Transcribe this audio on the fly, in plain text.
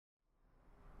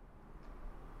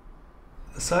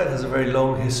The site has a very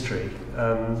long history,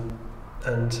 and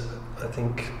I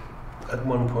think at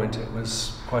one point it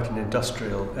was quite an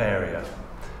industrial area.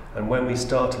 And when we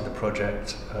started the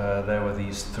project, there were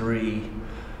these 3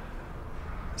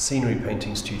 scenery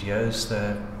painting studios.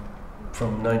 They're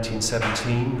from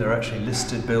 1917. They're actually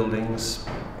listed buildings,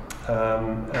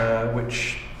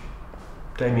 which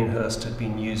Damien Hirst had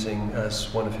been using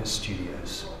as one of his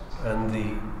studios. And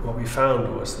what we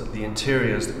found was that the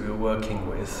interiors that we were working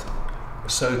with were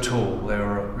so tall, they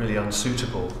were really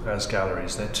unsuitable as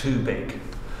galleries. They're too big.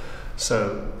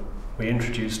 So we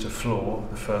introduced a floor,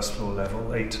 the first floor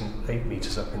level, 8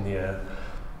 meters up in the air.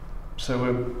 So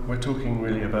we're talking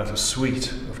really about a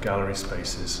suite of gallery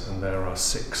spaces, and there are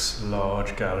 6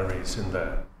 large galleries in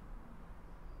there.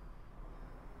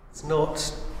 It's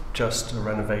not just a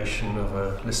renovation of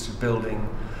a listed building.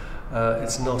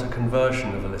 It's not a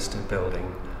conversion of a listed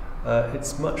building.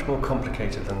 It's much more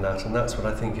complicated than that, and that's what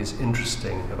I think is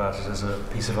interesting about it as a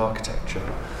piece of architecture.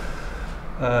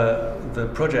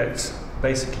 The project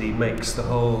basically makes the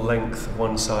whole length of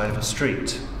one side of a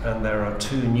street, and there are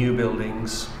 2 new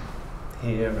buildings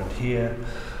here and here,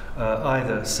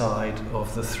 either side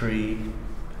of the 3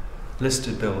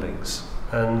 listed buildings.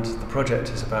 And the project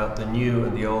is about the new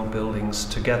and the old buildings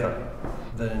together.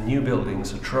 The new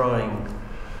buildings are trying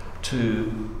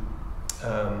to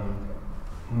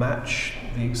match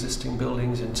the existing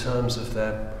buildings in terms of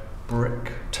their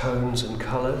brick tones and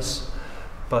colours,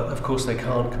 but of course they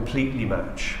can't completely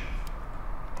match.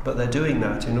 But they're doing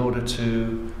that in order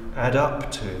to add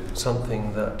up to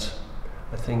something that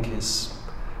I think is,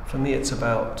 for me, it's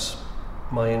about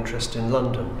my interest in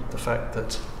London. The fact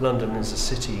that London is a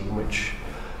city in which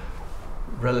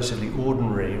relatively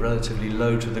ordinary, relatively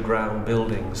low to the ground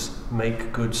buildings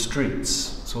make good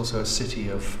streets. It's also a city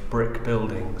of brick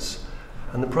buildings.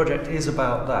 And the project is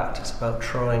about that. It's about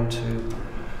trying to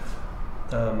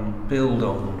build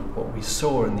on what we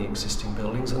saw in the existing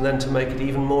buildings and then to make it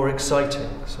even more exciting.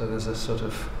 So there's a sort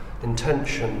of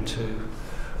intention to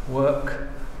work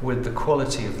with the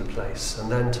quality of the place and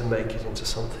then to make it into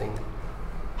something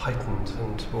heightened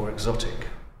and more exotic.